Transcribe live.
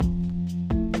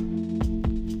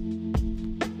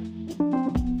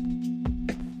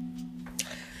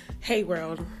Hey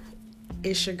world,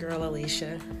 it's your girl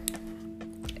Alicia,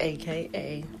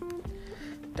 aka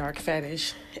Dark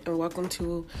Fetish, and welcome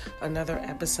to another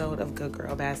episode of Good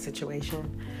Girl Bad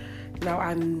Situation. Now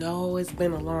I know it's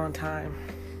been a long time,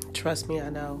 trust me I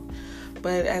know,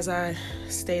 but as I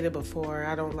stated before,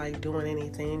 I don't like doing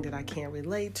anything that I can't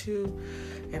relate to,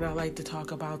 and I like to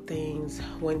talk about things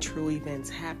when true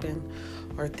events happen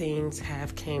or things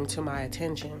have came to my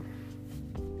attention.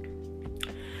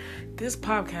 This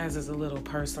podcast is a little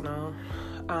personal,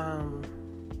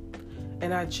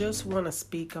 and I just want to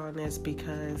speak on this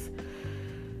because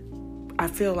I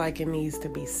feel like it needs to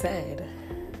be said.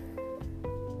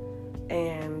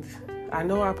 And I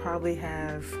know I probably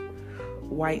have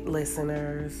white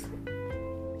listeners,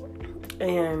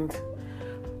 and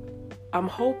I'm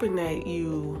hoping that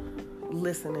you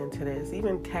listening to this,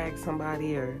 even tag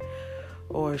somebody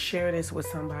or share this with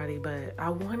somebody, but I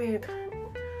wanted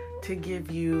to give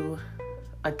you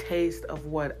a taste of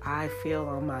what I feel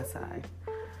on my side.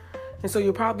 And so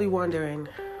you're probably wondering,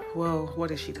 well,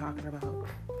 what is she talking about?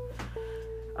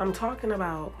 I'm talking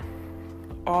about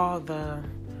all the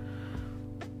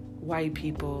white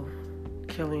people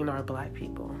killing our black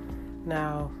people.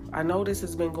 Now, I know this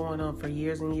has been going on for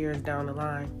years and years down the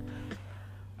line,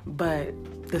 but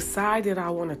the side that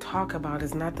I want to talk about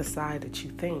is not the side that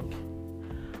you think.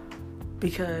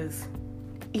 Because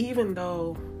even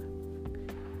though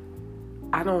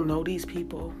I don't know these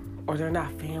people or they're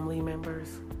not family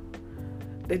members,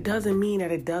 it doesn't mean that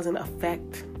it doesn't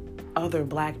affect other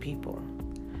black people.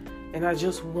 And I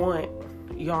just want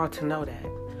y'all to know that.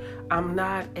 I'm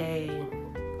not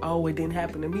it didn't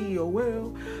happen to me, oh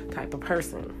well, type of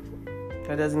person.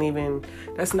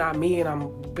 That's not me, and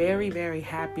I'm very, very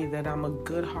happy that I'm a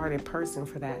good-hearted person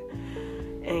for that.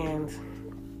 And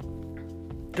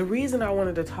the reason I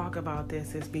wanted to talk about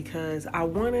this is because I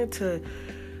wanted to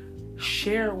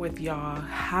share with y'all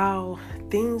how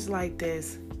things like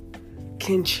this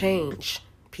can change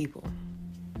people.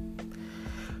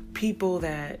 People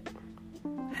that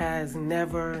has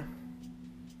never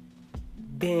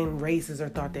been racist or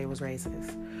thought they was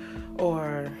racist.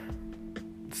 Or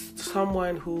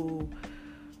someone who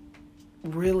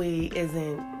really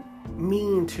isn't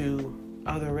mean to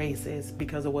other races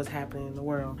because of what's happening in the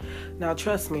world. Now,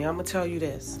 trust me, I'm going to tell you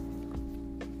this.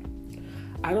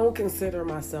 I don't consider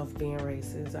myself being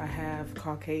racist. I have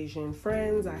Caucasian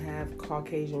friends. I have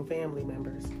Caucasian family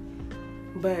members.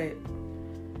 But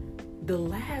the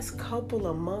last couple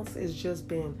of months has just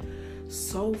been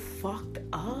so fucked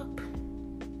up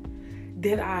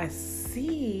that I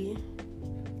see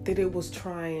that it was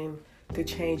trying to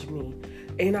change me.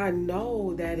 And I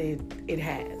know that it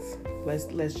has.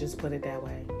 Let's just put it that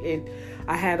way.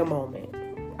 I had a moment.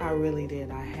 I really did.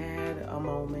 I had a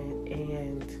moment,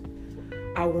 and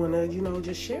I want to,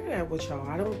 just share that with y'all.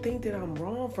 I don't think that I'm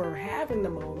wrong for having the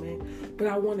moment, but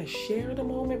I want to share the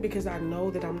moment because I know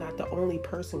that I'm not the only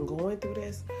person going through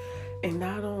this. And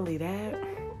not only that,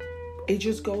 it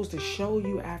just goes to show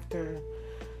you after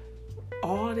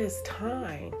all this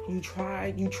time, you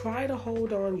try to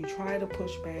hold on, you try to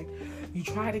push back, you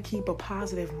try to keep a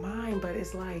positive mind, but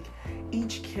it's like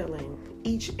each killing,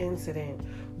 each incident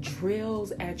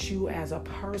drills at you as a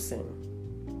person.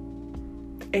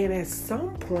 And at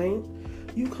some point,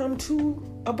 you come to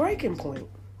a breaking point.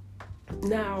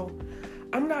 Now,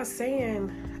 I'm not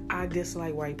saying I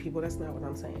dislike white people. That's not what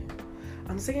I'm saying.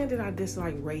 I'm saying that I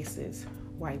dislike racist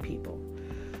white people.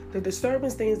 The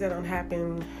disturbance things that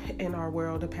happened in our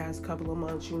world the past couple of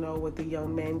months, with the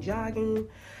young man jogging,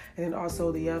 and then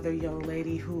also the other young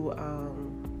lady who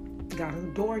got her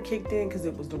door kicked in because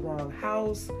it was the wrong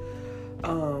house.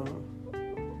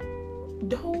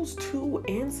 Those two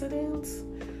incidents,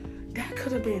 that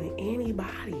could have been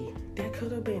anybody.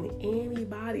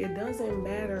 It doesn't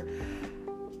matter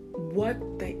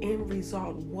what the end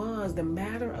result was. The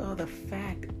matter of the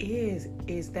fact is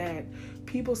that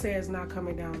people say it's not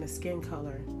coming down to skin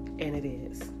color, and it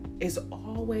is. It's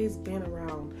always been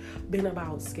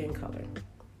about skin color.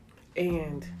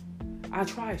 And I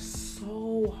try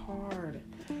so hard,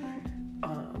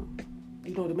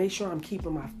 to make sure I'm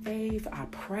keeping my faith. I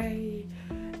pray,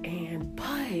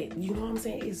 but you know what I'm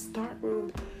saying? It's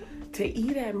starting to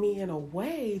eat at me in a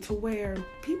way to where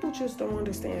people just don't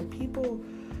understand. People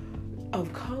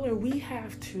of color, we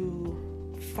have to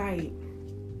fight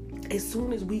as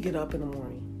soon as we get up in the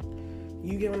morning.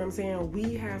 You get what I'm saying?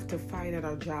 We have to fight at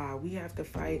our job. We have to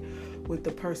fight with the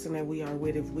person that we are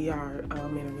with if we are in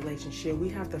a relationship. We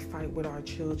have to fight with our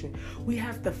children. We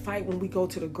have to fight when we go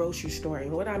to the grocery store.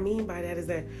 And what I mean by that is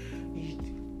that,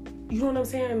 you know what I'm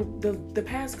saying? The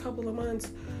past couple of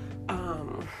months,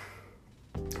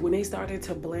 when they started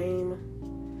to blame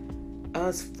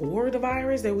us for the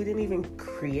virus that we didn't even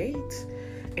create.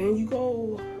 And you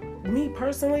go, me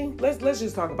personally, let's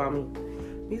just talk about me.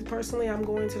 Me personally, I'm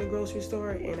going to the grocery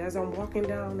store, and as I'm walking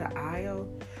down the aisle,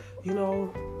 you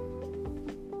know,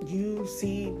 you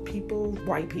see people,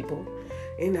 white people,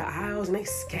 in the aisles, and they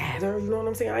scatter. You know what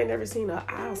I'm saying? I ain't never seen an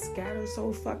aisle scatter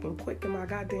so fucking quick in my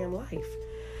goddamn life.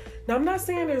 Now, I'm not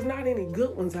saying there's not any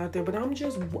good ones out there, but I want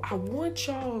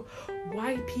y'all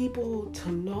white people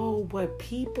to know what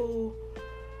people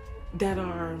that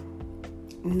are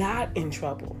not in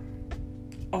trouble,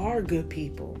 are good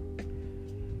people,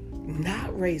 not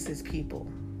racist people,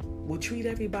 will treat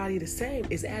everybody the same,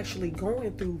 is actually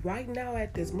going through right now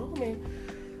at this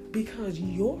moment, because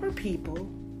your people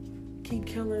keep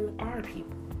killing our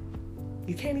people.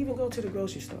 You can't even go to the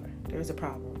grocery store. There's a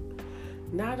problem.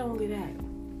 Not only that,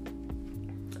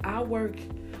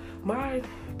 my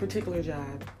particular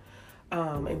job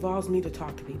involves me to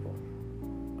talk to people.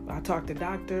 I talk to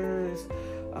doctors,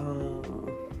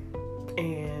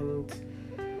 and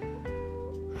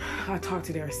I talk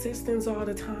to their assistants all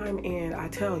the time, and I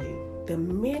tell you, the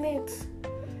minute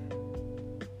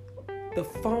the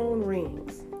phone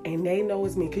rings and they know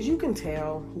it's me, because you can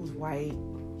tell who's white.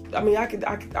 I mean,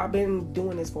 I've been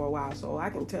doing this for a while, so I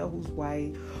can tell who's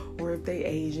white, or if they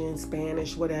Asian,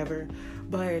 Spanish, whatever.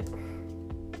 But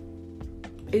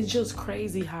it's just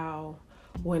crazy how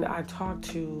when I talk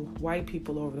to white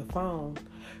people over the phone,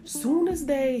 soon as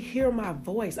they hear my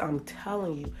voice, I'm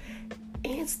telling you,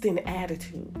 instant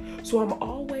attitude. So I'm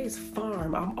always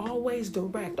firm, I'm always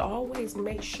direct, always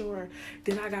make sure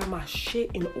that I got my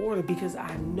shit in order, because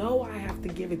I know I have to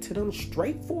give it to them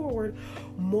straightforward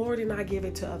more than I give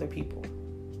it to other people.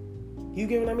 You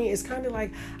get what I mean? It's kind of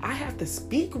like I have to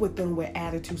speak with them with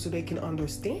attitude so they can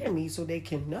understand me, so they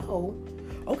can know,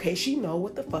 okay, she know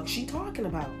what the fuck she talking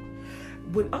about.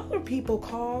 When other people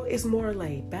call, it's more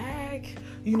laid back.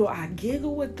 You know, I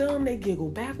giggle with them, they giggle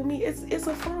back with me. It's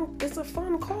a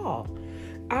fun call.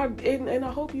 And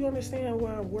I hope you understand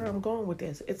where I'm going with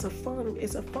this. It's a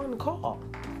fun call.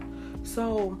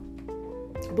 So,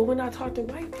 but when I talk to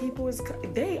white people,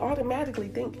 they automatically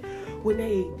think, when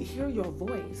they hear your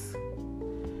voice,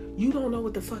 you don't know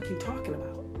what the fuck you're talking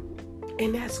about.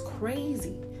 And that's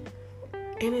crazy.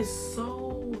 And it's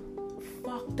so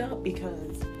fucked up,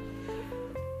 because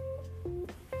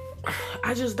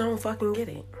I just don't fucking get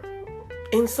it.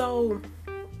 And so,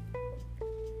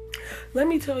 let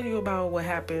me tell you about what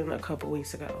happened a couple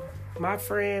weeks ago. My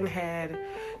friend had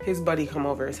his buddy come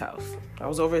over his house. I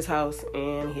was over his house,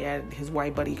 and he had his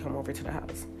white buddy come over to the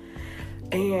house.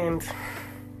 And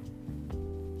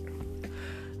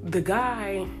the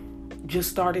guy just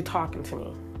started talking to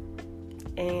me.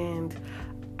 And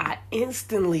I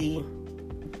instantly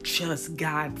just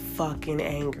got fucking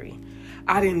angry.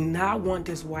 I did not want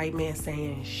this white man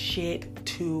saying shit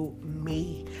to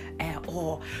me at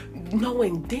all.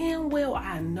 Knowing damn well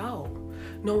I know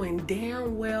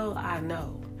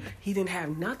he didn't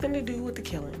have nothing to do with the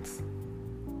killings.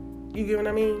 You get what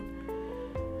I mean?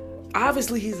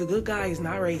 Obviously, he's a good guy. He's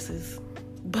not racist.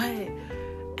 But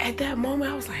at that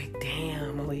moment, I was like,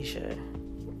 damn, Alicia,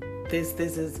 this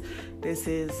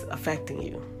is affecting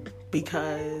you.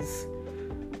 Because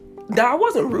now, I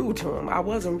wasn't rude to him. I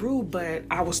wasn't rude, but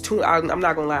I was I'm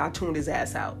not gonna lie, I tuned his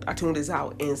ass out. I tuned his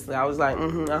out instantly. I was like,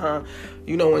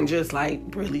 you know, and just like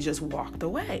really just walked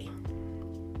away.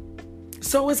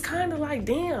 So it's kind of like,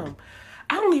 damn,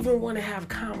 I don't even want to have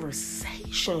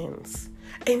conversations.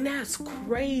 And that's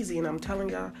crazy. And I'm telling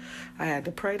y'all, I had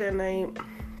to pray that night.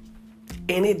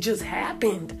 And it just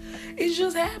happened. It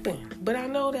just happened. But I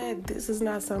know that this is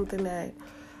not something that,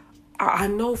 I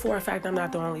know for a fact I'm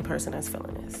not the only person that's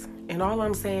feeling this. And all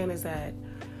I'm saying is that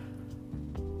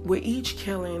with each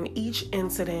killing, each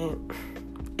incident,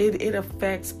 it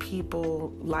affects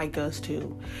people like us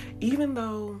too. Even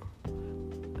though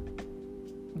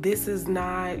this is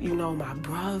not, you know, my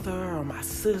brother or my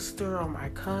sister or my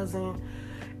cousin,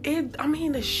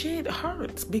 the shit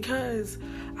hurts, because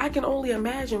I can only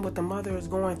imagine what the mother is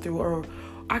going through, or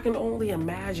I can only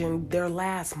imagine their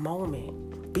last moment.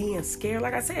 Being scared.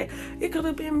 Like I said, it could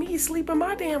have been me sleeping in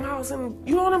my damn house, and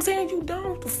you know what I'm saying? You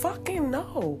don't fucking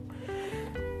know.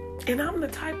 And I'm the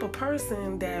type of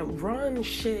person that runs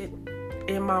shit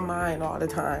in my mind all the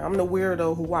time. I'm the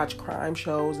weirdo who watch crime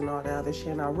shows and all that other shit,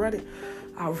 and I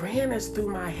ran this through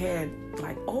my head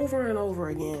like over and over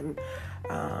again.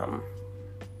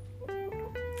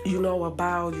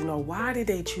 Why did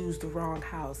they choose the wrong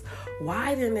house?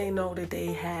 Why didn't they know that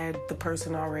they had the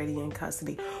person already in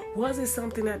custody? Was it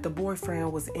something that the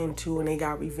boyfriend was into and they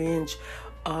got revenge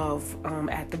of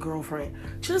at the girlfriend?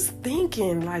 Just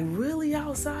thinking like really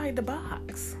outside the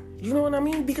box. You know what I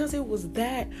mean? Because it was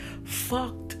that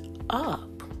fucked up.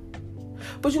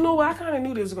 But you know what? I kind of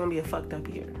knew this was going to be a fucked up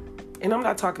year. And I'm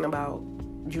not talking about,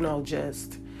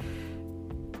 just,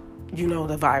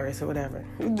 the virus or whatever.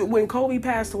 When Kobe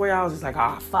passed away, I was just like,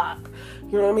 fuck.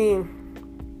 You know what I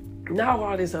mean? Now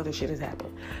all this other shit has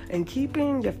happened. And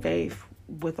keeping the faith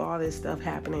with all this stuff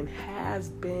happening has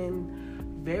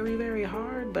been very, very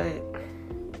hard. But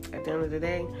at the end of the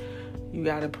day, you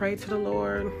got to pray to the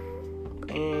Lord.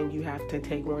 And you have to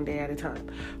take one day at a time.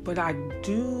 But I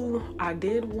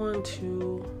did want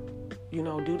to,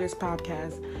 do this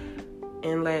podcast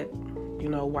and let,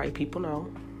 white people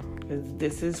know, because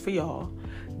this is for y'all,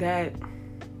 that,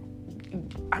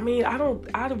 I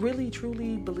really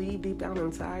truly believe deep down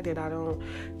inside that I don't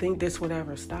think this would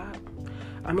ever stop.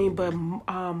 But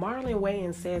Marlon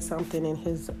Wayans said something in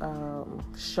his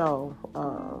show.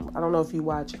 I don't know if you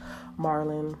watch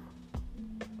Marlon.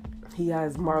 He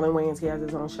has Marlon Wayans. He has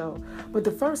his own show. But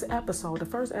the first episode,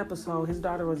 his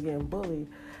daughter was getting bullied.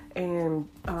 And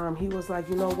he was like,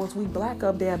 once we black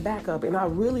up, they're back up. And I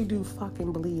really do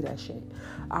fucking believe that shit.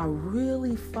 I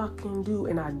really fucking do.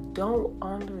 And I don't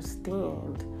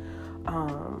understand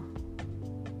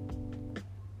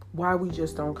why we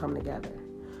just don't come together.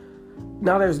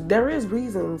 Now, there is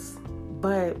reasons,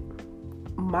 but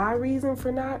my reason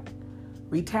for not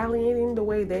retaliating the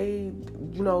way they,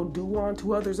 do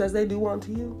unto others as they do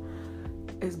unto you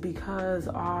is because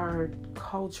our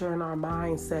culture and our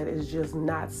mindset is just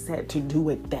not set to do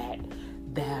it that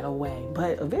away.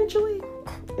 But eventually,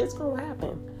 it's going to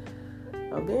happen.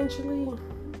 Eventually,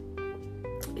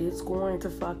 it's going to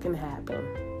fucking happen.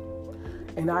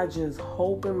 And I just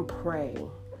hope and pray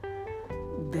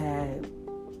that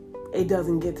it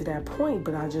doesn't get to that point,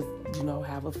 but I just,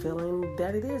 have a feeling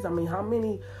that it is. How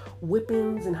many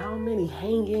whippings and how many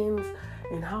hangings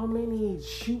and how many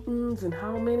shootings and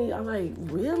how many, I'm like,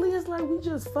 really? It's like we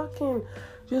just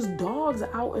dogs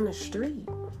out in the street.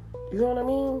 You know what I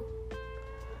mean?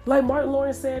 Like Martin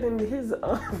Lawrence said in his,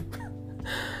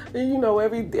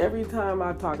 every time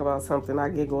I talk about something, I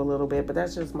giggle a little bit, but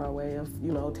that's just my way of,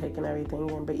 taking everything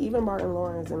in. But even Martin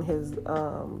Lawrence in his,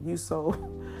 You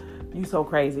So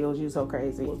Crazy, it was You So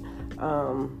Crazy.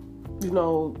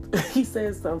 He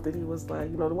said something. He was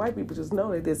like, the white people just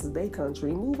know that this is their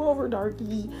country. Move over,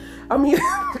 darky.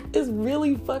 It's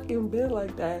really fucking been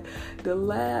like that the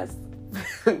last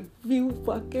few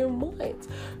fucking months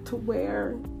to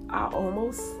where I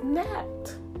almost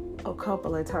snapped a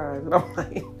couple of times. And I'm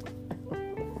like,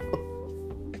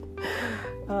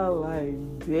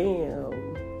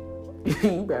 damn.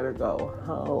 You better go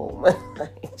home.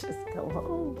 Just go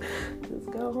home.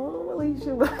 Just go home,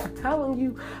 Alicia. But I'm telling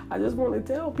you, I just want to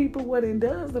tell people what it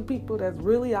does to people that's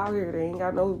really out here. They ain't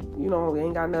got they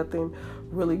ain't got nothing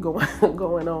really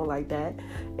going on like that.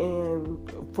 And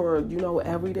for,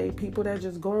 everyday people that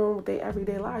just go on with their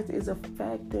everyday lives, it's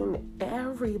affecting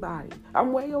everybody.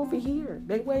 I'm way over here.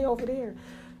 They way over there.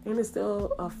 And it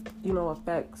still,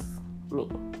 affects me.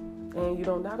 And,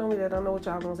 not only that, I know what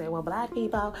y'all gonna say, well, black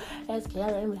people is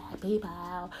killing black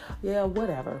people. Yeah,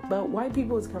 whatever. But white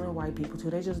people is killing white people, too.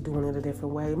 They're just doing it a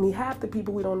different way. Half the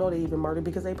people we don't know they even murdered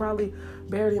because they probably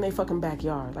buried in their fucking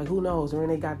backyard. Like, who knows? Or in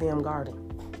their goddamn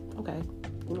garden. Okay.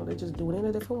 They're just doing it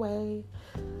a different way.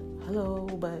 Hello.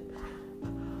 But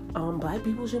black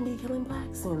people shouldn't be killing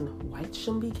blacks. And whites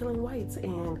shouldn't be killing whites.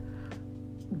 And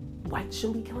whites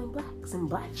shouldn't be killing blacks. And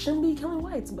blacks shouldn't be killing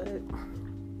whites. But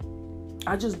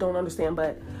I just don't understand.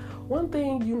 But one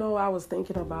thing, I was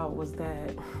thinking about was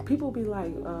that people be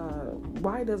like,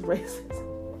 why is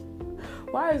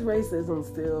racism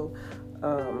still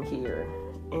here?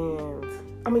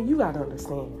 And you gotta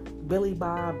understand, Billy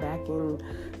Bob back in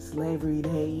slavery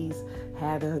days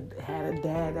had a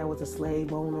dad that was a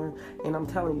slave owner, and I'm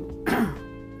telling you,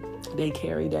 they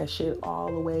carried that shit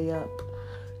all the way up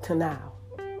to now.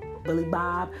 Billy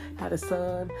Bob had a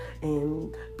son,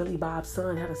 and Billy Bob's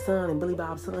son had a son, and Billy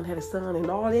Bob's son had a son, and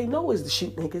all they know is to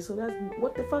shoot niggas, so that's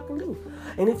what they fucking do.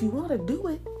 And if you want to do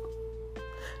it,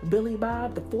 Billy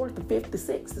Bob, the 4th, the 5th, the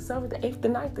 6th, the 7th, the 8th, the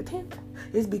 9th, the 10th,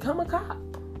 is become a cop.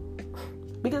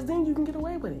 Because then you can get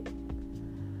away with it.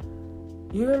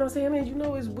 You know what I'm saying? And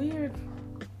it's weird.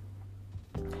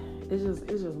 It's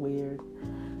just weird.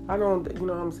 I don't,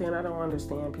 what I'm saying? I don't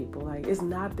understand people. Like, it's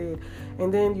not that.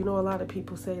 And then, a lot of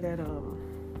people say that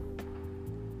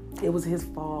it was his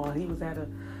fault. He was at a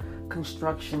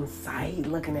construction site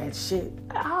looking at shit.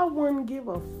 I wouldn't give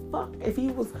a fuck if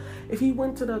he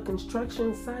went to the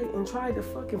construction site and tried to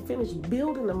fucking finish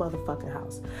building the motherfucking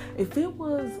house. If it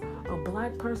was a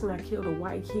black person that killed a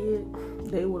white kid,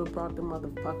 they would have brought the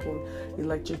motherfucking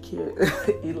electric chair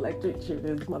to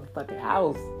this motherfucking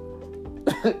house.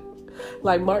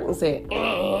 Like Martin said,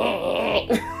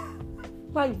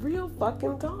 like real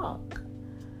fucking talk.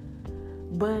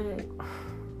 But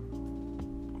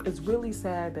it's really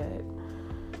sad that,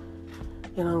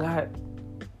 got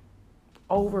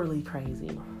overly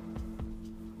crazy.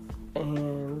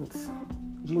 And,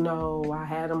 I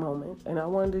had a moment. And I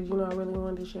wanted, I really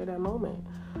wanted to share that moment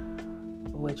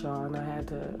with y'all. And I had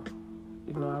to,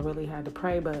 I really had to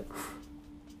pray. But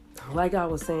like I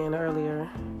was saying earlier,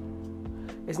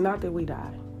 it's not that we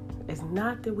die. It's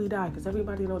not that we die, because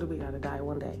everybody know that we got to die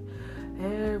one day.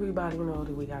 Everybody know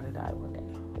that we got to die one day.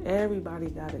 Everybody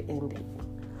got to end it.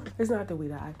 It's not that we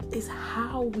die. It's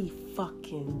how we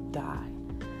fucking die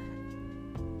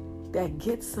that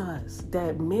gets us,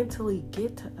 that mentally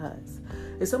get to us.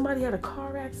 If somebody had a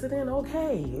car accident,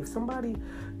 okay. If somebody,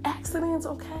 accidents,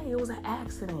 okay. It was an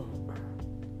accident.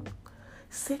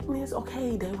 Sickness,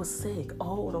 okay. They were sick.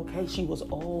 Old, okay. She was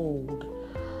old.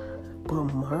 But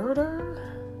murder?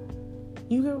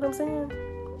 You get what I'm saying?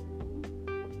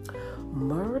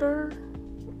 Murder?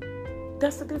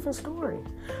 That's a different story.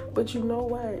 But you know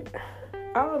what?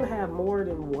 I don't have more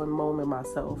than one moment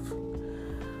myself.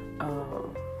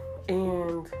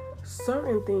 And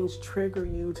certain things trigger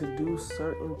you to do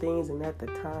certain things, and at the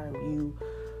time you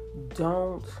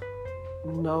don't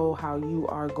know how you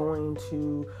are going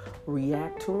to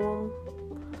react to them.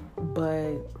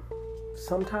 But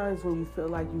sometimes when you feel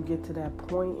like you get to that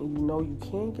point and you know you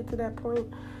can't get to that point,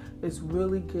 it's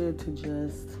really good to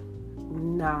just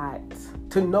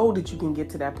to know that you can get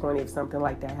to that point if something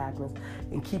like that happens,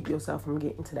 and keep yourself from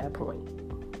getting to that point.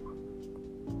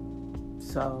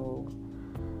 So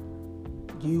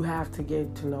you have to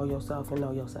get to know yourself and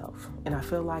know yourself. And I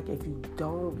feel like if you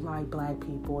don't like black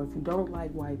people, if you don't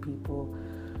like white people,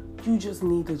 you just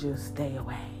need to just stay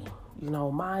away.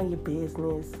 Mind your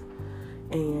business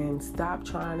and stop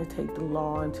trying to take the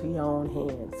law into your own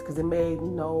hands, because it made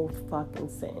no fucking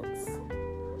sense.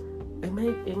 It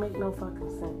make no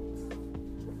fucking sense.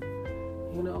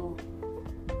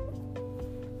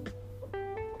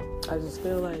 I just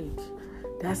feel like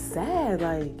that's sad.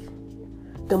 Like,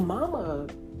 the mama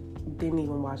didn't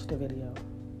even watch the video.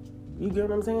 You get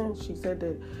what I'm saying? She said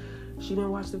that she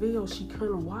didn't watch the video. She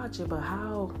couldn't watch it. But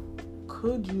how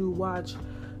could you watch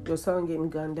your son getting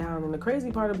gunned down? And the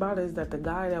crazy part about it is that the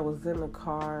guy that was in the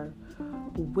car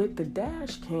with the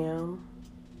dash cam,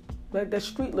 like, that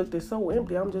street looked so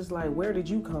empty. I'm just like, where did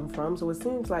you come from? So it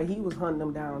seems like he was hunting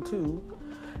them down too,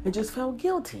 and just felt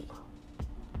guilty.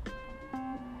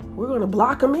 We're going to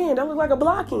block him in. That looked like a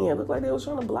block in. It looked like they was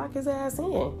trying to block his ass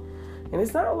in. And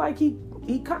it's not like he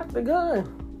cocked the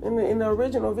gun in the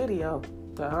original video.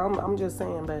 So I'm just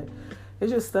saying, but it's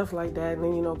just stuff like that. And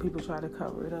then, people try to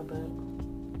cover it up. But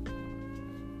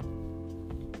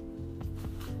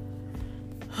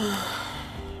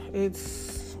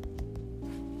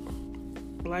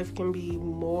life can be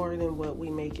more than what we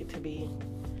make it to be.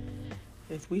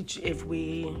 If we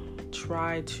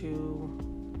try to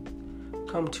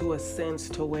come to a sense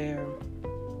to where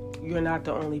you're not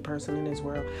the only person in this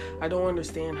world. I don't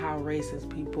understand how racist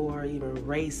people are even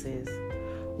racist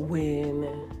when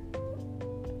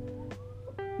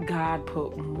God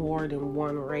put more than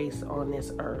one race on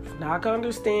this earth. Now, I can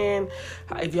understand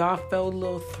if y'all felt a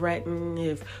little threatened,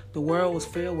 if the world was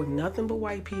filled with nothing but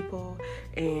white people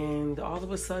and all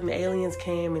of a sudden aliens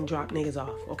came and dropped niggas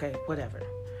off. Okay, whatever.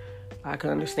 I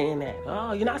can understand that.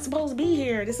 Oh, you're not supposed to be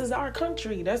here. This is our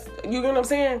country. You know what I'm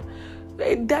saying?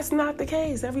 That's not the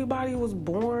case. Everybody was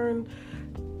born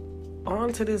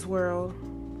onto this world.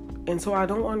 And so I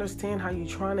don't understand how you're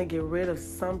trying to get rid of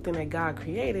something that God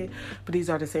created, but these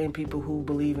are the same people who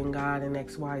believe in God and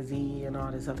XYZ and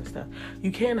all this other stuff.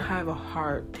 You can't have a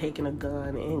heart taking a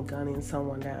gun and gunning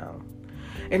someone down.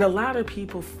 And a lot of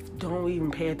people don't even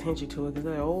pay attention to it because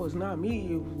they're like, oh, it's not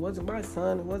me. It wasn't my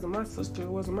son. It wasn't my sister. It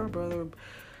wasn't my brother.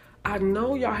 I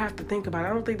know y'all have to think about it.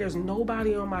 I don't think there's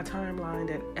nobody on my timeline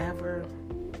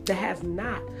that has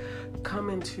not come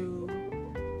into...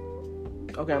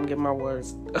 Okay, I'm getting my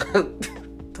words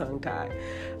tongue-tied.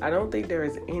 I don't think there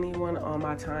is anyone on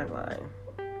my timeline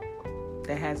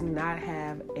that has not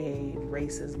had a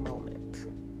racist moment.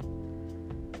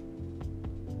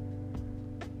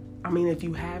 I mean, if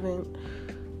you haven't,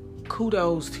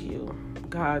 kudos to you.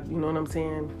 God, you know what I'm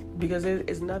saying? Because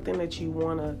it's nothing that you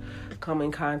want to come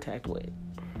in contact with.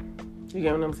 You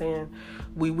get what I'm saying?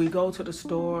 We go to the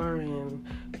store and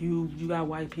you got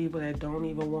white people that don't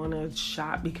even want to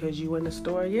shop because you in the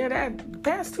store. Yeah, that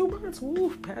past 2 months,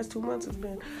 past 2 months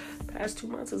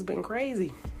has been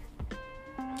crazy.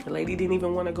 The lady didn't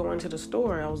even want to go into the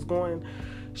store. I was going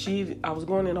into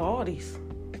Aldi's.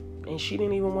 And she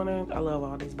didn't even want to, I love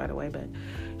all these, by the way, but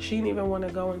she didn't even want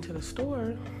to go into the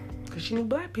store because she knew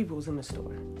black people was in the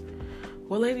store.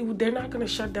 Well, lady, they're not going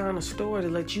to shut down the store to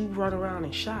let you run around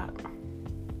and shop.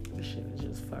 This shit is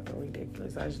just fucking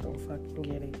ridiculous. I just don't fucking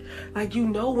get it. Like, you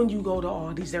know, when you go to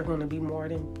Aldi's, there are going to be more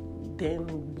than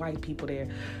white people there.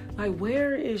 Like,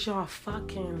 where is y'all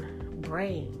fucking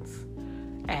brains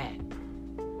at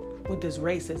with this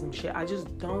racism shit? I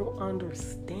just don't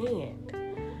understand.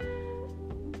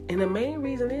 And the main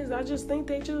reason is I just think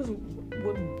they just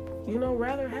would,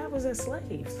 rather have us as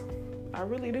slaves. I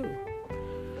really do.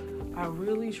 I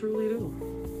really, truly do.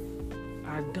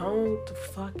 I don't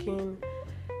fucking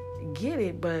get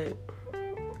it, but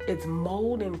it's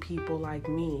molding people like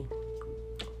me.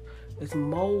 It's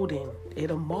molding.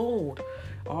 It'll mold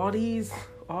all these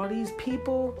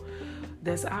people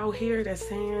that's out here that's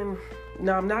saying.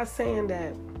 Now, I'm not saying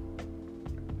that,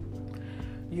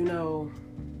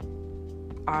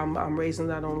 I'm raising.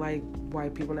 I don't like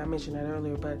white people, and I mentioned that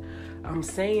earlier, but I'm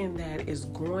saying that it's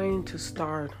going to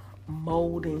start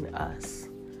molding us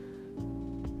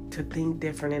to think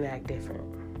different and act different.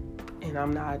 And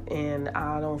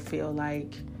I don't feel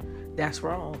like that's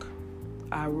wrong.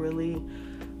 I really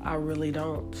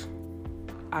don't.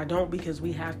 I don't, because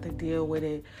we have to deal with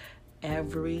it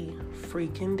every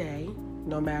freaking day,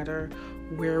 no matter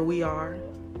where we are,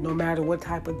 no matter what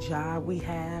type of job we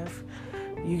have.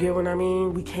 You get what I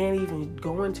mean? We can't even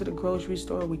go into the grocery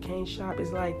store. We can't shop.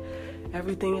 It's like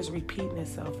everything is repeating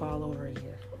itself all over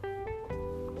again.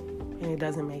 And it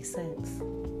doesn't make sense.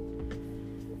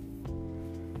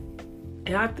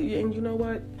 And you know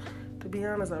what? To be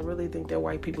honest, I really think that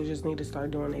white people just need to start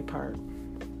doing their part.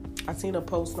 I seen a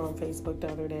post on Facebook the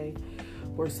other day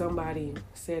where somebody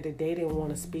said that they didn't want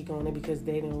to speak on it because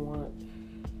they didn't want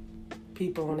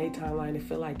people on their timeline to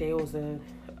feel like they was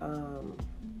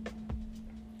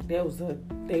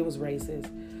racist,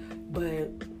 but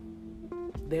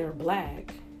they're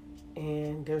black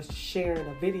and they're sharing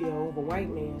a video of a white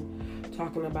man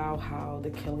talking about how the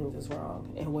killings is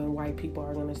wrong and when white people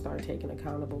are going to start taking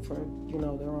accountable for,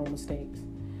 their own mistakes.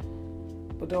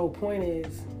 But the whole point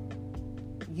is,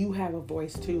 you have a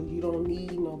voice too. You don't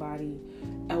need nobody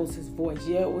else's voice.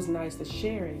 Yeah, it was nice to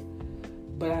share it,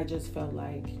 but I just felt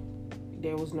like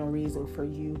there was no reason for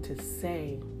you to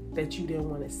say that you didn't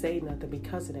want to say nothing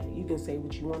because of that. You can say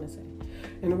what you want to say.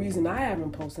 And the reason I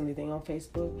haven't posted anything on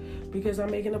Facebook, because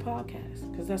I'm making a podcast,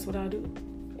 because that's what I do.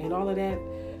 And all of that,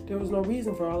 there was no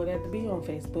reason for all of that to be on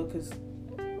Facebook, because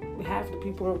half the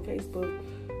people on Facebook,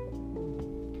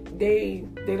 they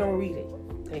don't read it.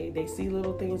 They see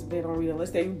little things, but they don't read it.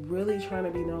 Unless they really trying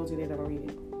to be nosy, they don't read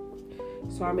it.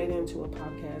 So I made it into a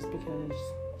podcast because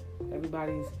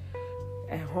everybody's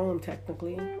at home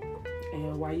technically.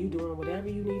 And while you doing whatever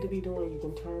you need to be doing, you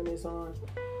can turn this on.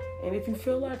 And if you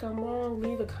feel like I'm wrong,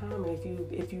 leave a comment.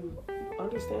 If you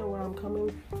understand where I'm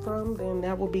coming from, then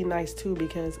that would be nice too,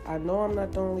 because I know I'm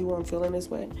not the only one feeling this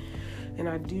way. And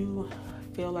I do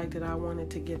feel like that I wanted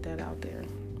to get that out there.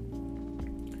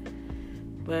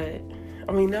 But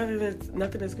I mean,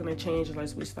 nothing is going to change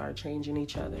unless we start changing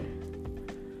each other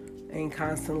and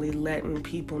constantly letting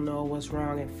people know what's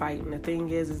wrong and fighting. The thing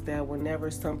is that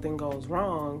whenever something goes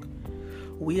wrong,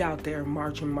 we out there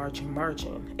marching.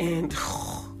 And,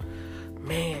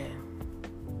 man,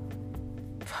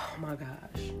 oh my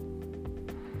gosh.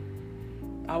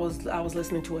 I was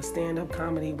listening to a stand-up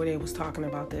comedy where they was talking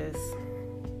about this.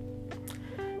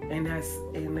 And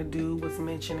the dude was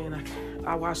mentioning,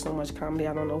 I watched so much comedy,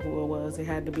 I don't know who it was. It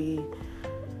had to be,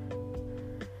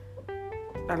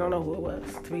 I don't know who it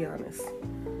was, to be honest.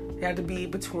 It had to be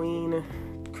between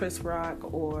Chris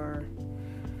Rock or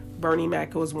Bernie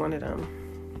Mac. It was one of them.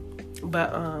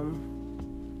 But, all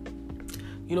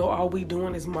we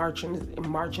doing is marching, or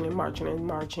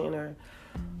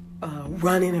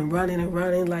running.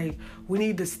 Like, we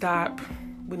need to stop.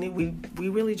 We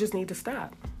really just need to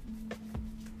stop.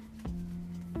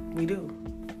 We do.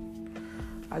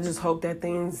 I just hope that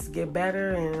things get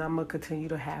better, and I'm going to continue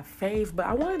to have faith. But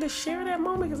I wanted to share that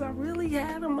moment because I really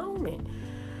had a moment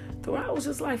where I was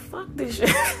just like, fuck this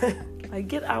shit. Like,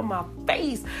 get out my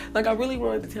face. Like, I really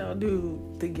wanted to tell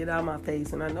dude to get out my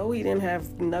face. And I know he didn't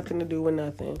have nothing to do with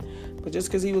nothing. But just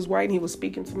because he was white and he was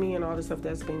speaking to me and all the stuff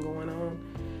that's been going on,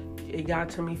 it got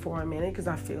to me for a minute because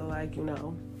I feel like,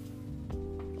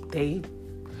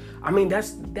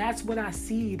 that's what I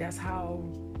see. That's how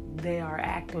they are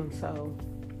acting. So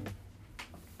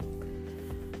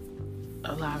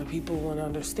a lot of people won't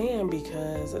understand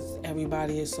because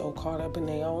everybody is so caught up in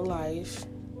their own life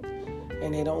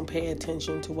and they don't pay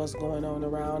attention to what's going on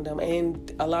around them.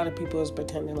 And a lot of people is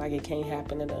pretending like it can't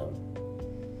happen to them.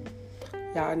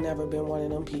 Y'all never been one of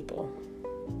them people.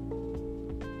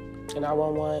 And I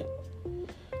won't want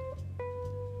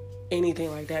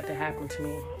anything like that to happen to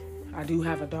me. I do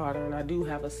have a daughter and I do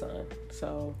have a son.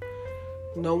 So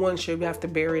no one should have to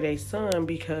bury their son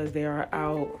because they are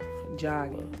out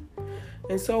jogging.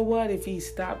 And so what if he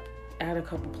stopped at a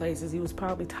couple places? He was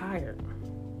probably tired.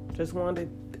 Just wanted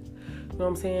to, you know what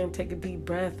I'm saying, take a deep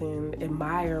breath and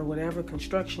admire whatever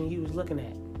construction he was looking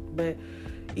at. But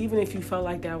even if you felt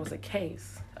like that was the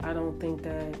case, I don't think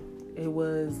that it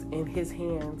was in his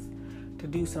hands to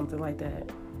do something like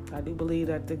that. I do believe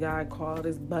that the guy called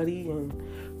his buddy and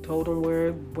told him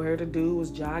where the dude was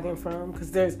jogging from.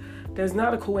 Because there's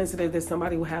not a coincidence that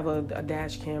somebody would have a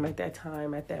dash cam at that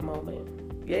time, at that moment.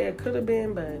 Yeah, it could have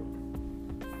been, but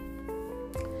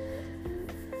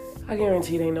I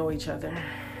guarantee they know each other.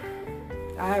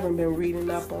 I haven't been reading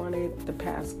up on it the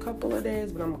past couple of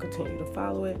days, but I'm going to continue to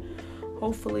follow it.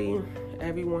 Hopefully,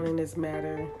 everyone in this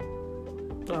matter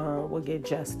will get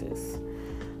justice.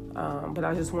 But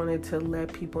I just wanted to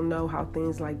let people know how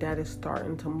things like that is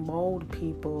starting to mold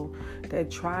people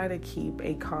that try to keep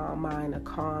a calm mind, a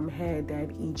calm head, that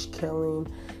each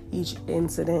killing, each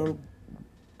incident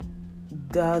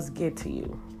does get to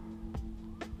you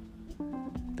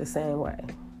the same way.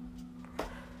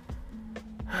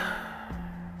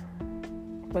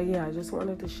 But yeah, I just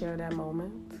wanted to share that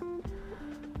moment.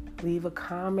 Leave a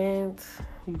comment.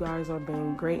 You guys are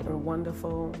being great and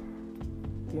wonderful.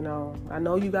 You know, I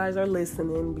know you guys are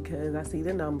listening because I see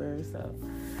the numbers. So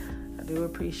I do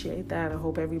appreciate that. I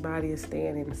hope everybody is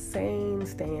staying insane,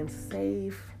 staying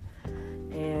safe,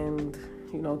 and,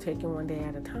 you know, taking one day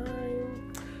at a time.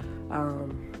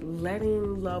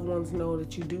 Letting loved ones know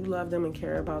that you do love them and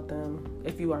care about them.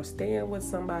 If you are staying with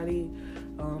somebody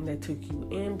that took you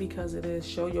in because of this,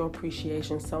 show your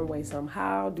appreciation some way,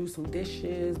 somehow. Do some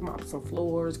dishes, mop some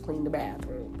floors, clean the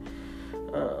bathroom.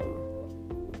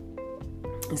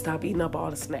 And stop eating up all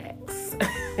the snacks.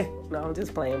 No, I'm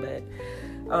just playing, but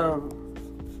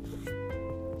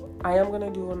I am going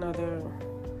to do another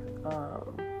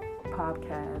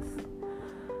podcast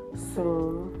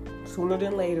sooner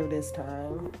than later this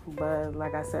time. But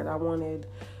like I said, I wanted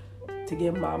to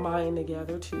get my mind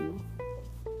together too.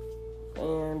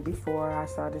 And before I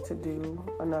started to do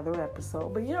another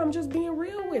episode. But yeah, I'm just being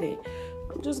real with it.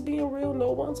 I'm just being real.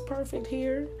 No one's perfect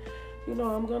here. You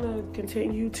know, I'm going to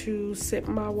continue to sip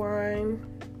my wine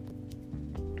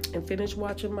and finish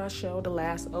watching my show. The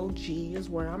Last OG is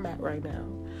where I'm at right now.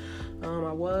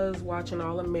 I was watching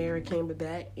All American, but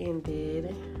that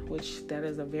ended, which that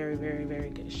is a very, very, very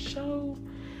good show.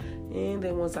 And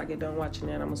then once I get done watching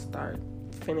that, I'm going to start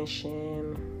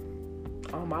finishing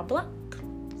On My Block.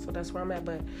 So that's where I'm at.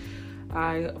 But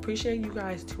I appreciate you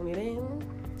guys tuning in.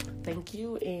 Thank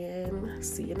you, and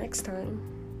see you next time.